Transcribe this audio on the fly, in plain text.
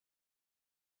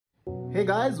Hey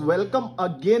guys, welcome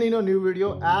again in a new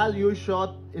video. As you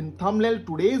saw in thumbnail,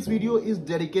 today's video is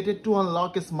dedicated to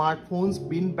unlock smartphones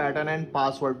pin pattern and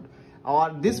password.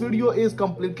 This video is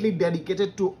completely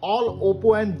dedicated to all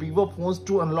Oppo and Vivo phones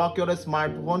to unlock your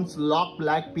smartphone's lock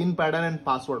like pin pattern and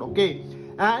password. Okay,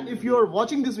 and if you are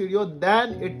watching this video,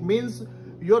 then it means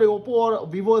your Oppo or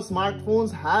Vivo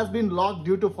smartphones has been locked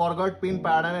due to forgot pin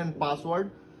pattern and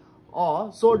password.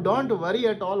 So don't worry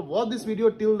at all, watch this video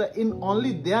till the end,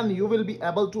 only then you will be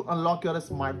able to unlock your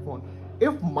smartphone.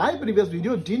 If my previous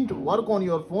video didn't work on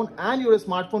your phone and your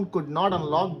smartphone could not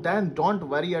unlock, then don't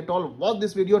worry at all, watch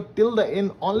this video till the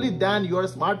end, only then your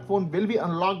smartphone will be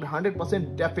unlocked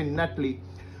 100% definitely.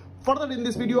 Further in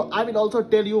this video, I will also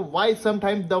tell you why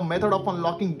sometimes the method of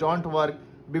unlocking don't work.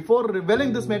 Before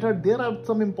revealing this method, there are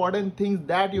some important things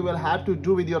that you will have to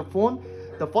do with your phone.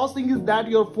 The first thing is that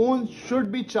your phone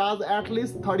should be charged at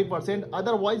least 30%,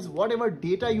 otherwise whatever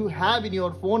data you have in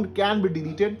your phone can be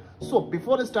deleted. So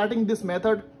before starting this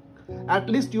method, at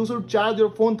least you should charge your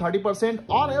phone 30%,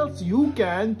 or else you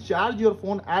can charge your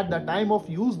phone at the time of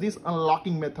use this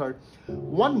unlocking method.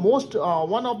 One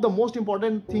of the most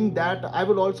important thing that I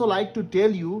would also like to tell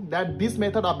you that this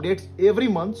method updates every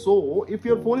month. So if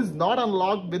your phone is not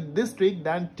unlocked with this trick,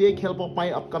 then take help of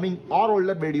my upcoming or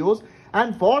older videos.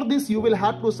 And for this you will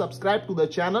have to subscribe to the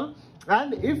channel,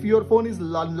 and if your phone is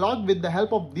unlocked with the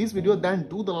help of this video, then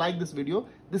do the like this video.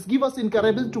 This gives us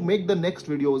encouragement to make the next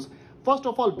videos. First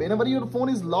of all, whenever your phone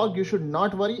is locked, you should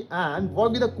not worry and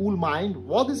work with a cool mind.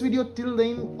 Watch this video till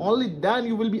then, only then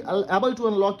you will be able to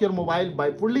unlock your mobile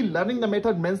by fully learning the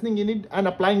method mentioning in it and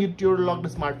applying it to your locked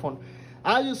smartphone.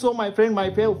 As you saw, my friend, my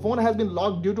phone has been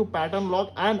locked due to pattern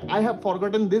lock, and I have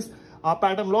forgotten this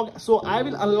pattern lock, so I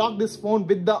will unlock this phone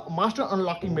with the master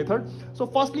unlocking method. So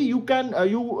firstly, you can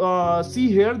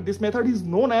see here, this method is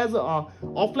known as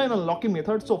offline unlocking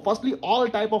method. So firstly, all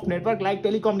type of network like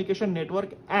telecommunication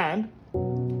network and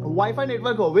Wi-Fi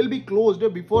network will be closed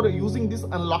before using this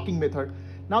unlocking method.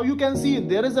 Now you can see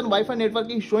there is a Wi-Fi network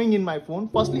is showing in my phone.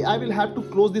 Firstly, I will have to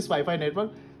close this Wi-Fi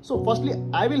network. So firstly,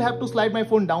 I will have to slide my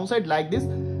phone downside like this.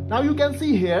 Now you can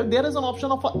see here there is an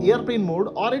option of airplane mode,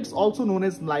 or it's also known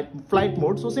as flight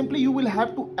mode. So simply you will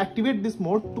have to activate this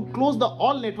mode to close the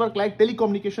all network like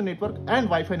telecommunication network and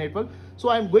Wi-Fi network. So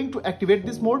I'm going to activate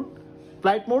this mode,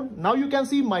 flight mode. Now you can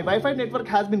see my Wi-Fi network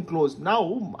has been closed.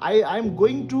 Now I'm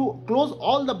going to close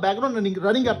all the background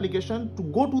running application to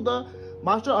go to the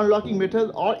master unlocking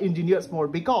method or engineers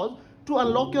mode, because to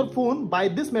unlock your phone by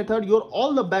this method,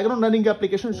 all the background running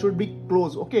application should be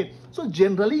closed. Okay, so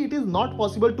generally it is not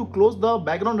possible to close the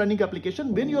background running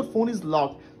application when your phone is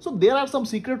locked. So there are some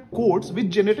secret codes which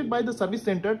generated by the service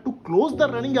center to close the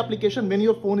running application when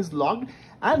your phone is locked,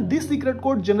 and this secret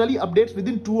code generally updates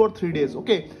within 2 or 3 days.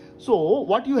 Okay, so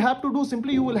what you have to do,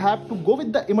 simply you will have to go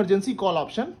with the emergency call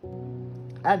option.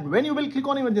 And when you will click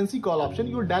on emergency call option,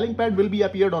 your dialing pad will be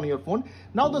appeared on your phone.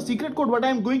 Now the secret code what I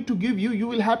am going to give you, you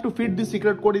will have to feed this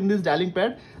secret code in this dialing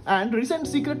pad, and recent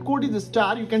secret code is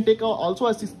star. You can take also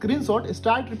a screenshot,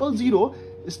 *000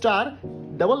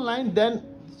 *99 then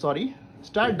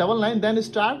 *99 then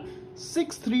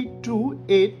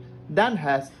 *6328 then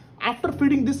hash. After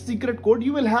feeding this secret code,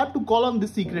 you will have to call on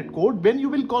this secret code. When you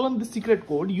will call on this secret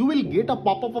code, you will get a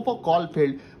pop-up of a call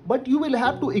failed, but you will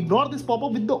have to ignore this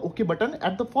pop-up with the OK button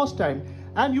at the first time,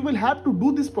 and you will have to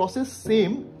do this process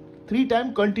same 3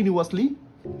 times continuously.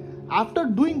 After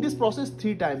doing this process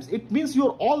 3 times, it means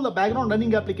all the background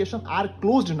running applications are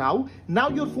closed now. Now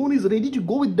your phone is ready to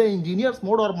go with the engineers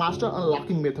mode or master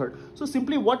unlocking method. So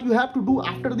simply what you have to do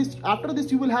after this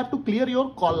you will have to clear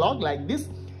your call log like this.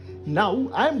 Now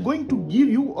I am going to give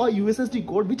you a USSD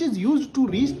code which is used to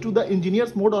reach to the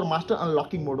engineers mode or master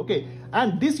unlocking mode. Okay,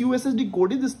 and this USSD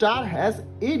code is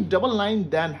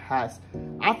 *899 then hash.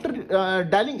 After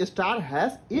dialing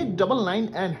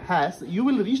 *899 and hash, you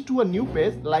will reach to a new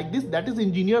page like this, that is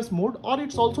engineers mode, or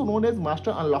it's also known as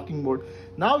master unlocking mode.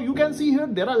 Now you can see here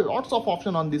there are lots of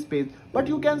options on this page, but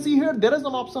you can see here there is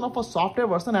an option of a software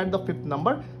version at the 5th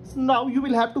number. So now you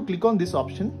will have to click on this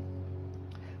option.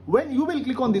 When you will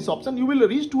click on this option, you will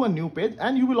reach to a new page,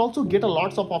 and you will also get a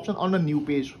lots of options on a new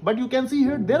page. But you can see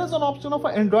here there is an option of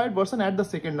an Android version at the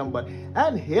 2nd number,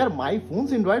 and here my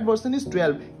phone's Android version is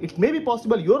 12. It may be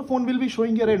possible your phone will be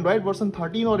showing here Android version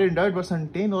 13 or Android version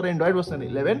 10 or Android version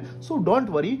 11. So don't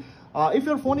worry. If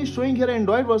your phone is showing here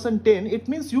Android version 10, it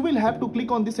means you will have to click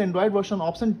on this Android version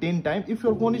option 10 times. If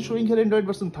your phone is showing here Android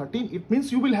version 13, it means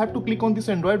you will have to click on this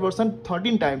Android version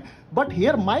 13 times. But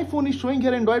here my phone is showing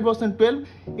here Android version 12,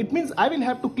 it means I will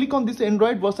have to click on this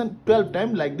Android version 12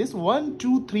 times like this, 1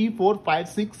 2 3 4 5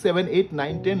 6 7 8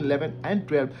 9 10 11 and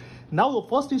 12. Now the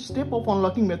first step of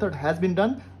unlocking method has been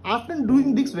done. After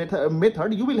doing this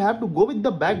method, you will have to go with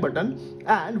the back button,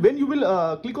 and when you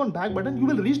will click on back button, you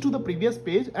will reach to the previous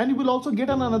page, and you will also get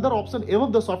another option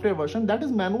above the software version, that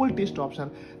is manual test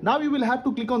option. Now you will have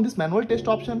to click on this manual test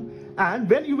option, and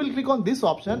when you will click on this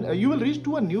option, you will reach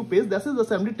to a new page. This is the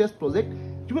assembly test project.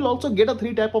 You will also get a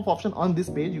 3 type of option on this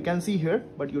page, you can see here,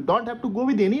 but you don't have to go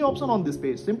with any option on this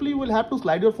page. Simply you will have to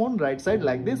slide your phone right side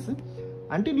like this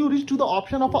until you reach to the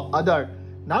option of other.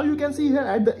 Now you can see here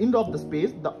at the end of this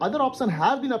page, the other option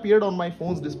has been appeared on my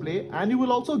phone's display, and you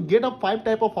will also get a 5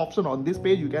 type of option on this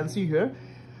page. You can see here.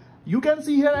 You can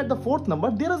see here at the 4th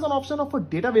number, there is an option of a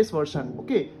database version.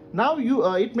 Okay, now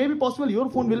it may be possible your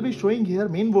phone will be showing here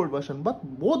mainboard version, but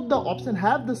both the option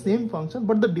have the same function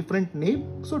but the different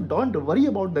name. So don't worry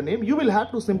about the name. You will have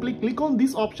to simply click on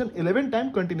this option 11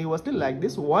 times continuously like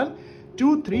this: 1,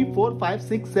 2, 3, 4, 5,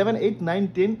 6, 7, 8, 9,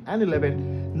 10 and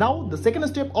 11. Now the second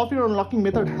step of your unlocking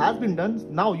method has been done.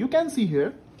 Now you can see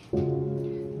here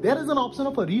there is an option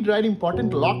of a read write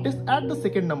important lock test at the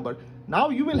 2nd number. Now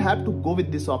you will have to go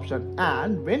with this option,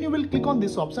 and when you will click on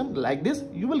this option like this,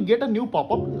 you will get a new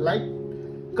pop-up like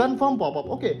confirm pop-up.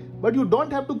 Okay, but you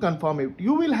don't have to confirm it.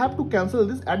 You will have to cancel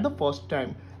this at the first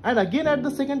time, and again at the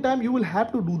 2nd time you will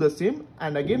have to do the same,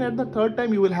 and again at the 3rd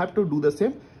time you will have to do the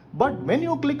same. But when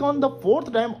you click on the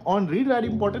 4th time on read write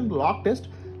important lock test,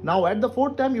 now at the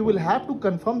 4th time you will have to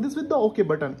confirm this with the OK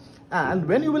button, and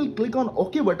when you will click on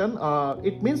OK button,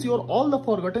 it means your all the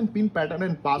forgotten pin pattern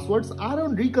and passwords are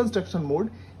on reconstruction mode.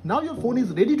 Now your phone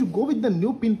is ready to go with the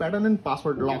new pin pattern and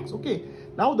password locks. Okay,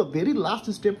 now the very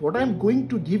last step what I am going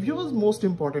to give you is most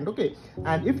important. Okay,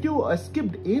 and if you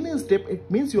skipped any step, it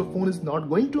means your phone is not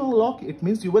going to unlock. It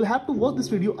means you will have to watch this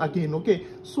video again. Okay,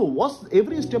 so watch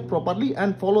every step properly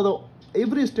and follow the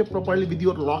every step properly with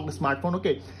your locked smartphone.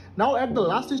 Okay, now at the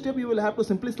last step you will have to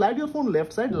simply slide your phone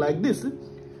left side like this,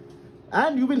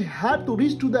 and you will have to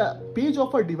reach to the page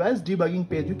of a device debugging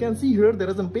page. You can see here there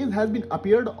is a page has been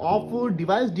appeared of a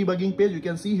device debugging page. You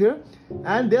can see here,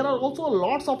 and there are also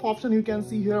lots of options you can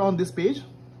see here on this page.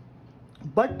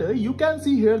 But you can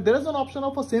see here there is an option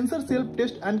of a sensor self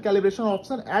test and calibration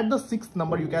option at the 6th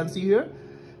number. You can see here.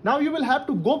 Now you will have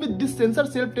to go with this sensor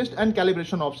self test and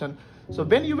calibration option. So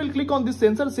when you will click on this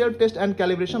sensor self test and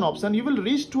calibration option, you will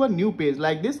reach to a new page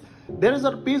like this. There is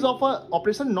a page of a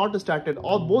operation not started,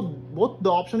 or both the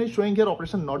option is showing here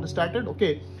operation not started.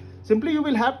 Okay, simply you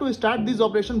will have to start this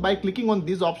operation by clicking on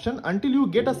this option until you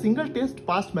get a single test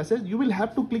passed message. You will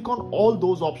have to click on all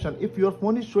those options. If your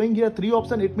phone is showing here 3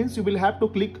 options, it means you will have to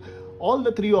click all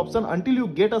the 3 options until you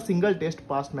get a single test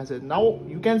passed message. Now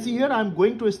you can see here I am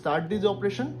going to start this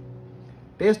operation.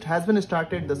 Test has been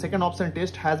started. The second option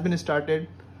test has been started.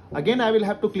 Again I will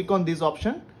have to click on this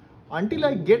option until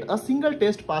I get a single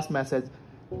test passed message.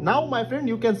 Now my friend,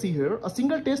 you can see here a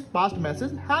single test passed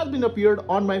message has been appeared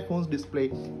on my phone's display.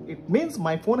 It means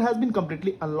my phone has been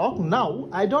completely unlocked. Now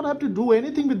I don't have to do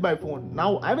anything with my phone.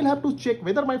 Now I will have to check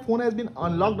whether my phone has been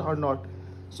unlocked or not.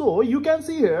 So you can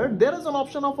see here there is an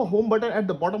option of a home button at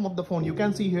the bottom of the phone. You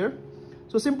can see here.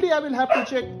 So simply I will have to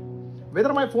check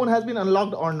whether my phone has been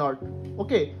unlocked or not.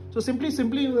 Okay, so simply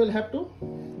you will have to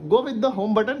go with the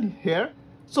home button here.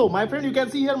 So my friend, you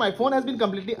can see here my phone has been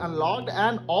completely unlocked,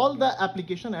 and all the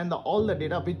application and all the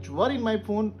data which were in my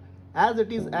phone as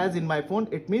it is as in my phone.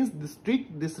 It means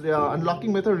this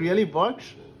unlocking method really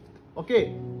works.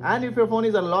 Okay, and if your phone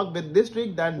is unlocked with this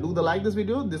trick, then do the like this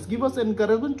video. This gives us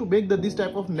encouragement to make this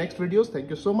type of next videos. Thank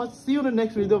you so much. See you in the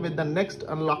next video with the next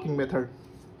unlocking method.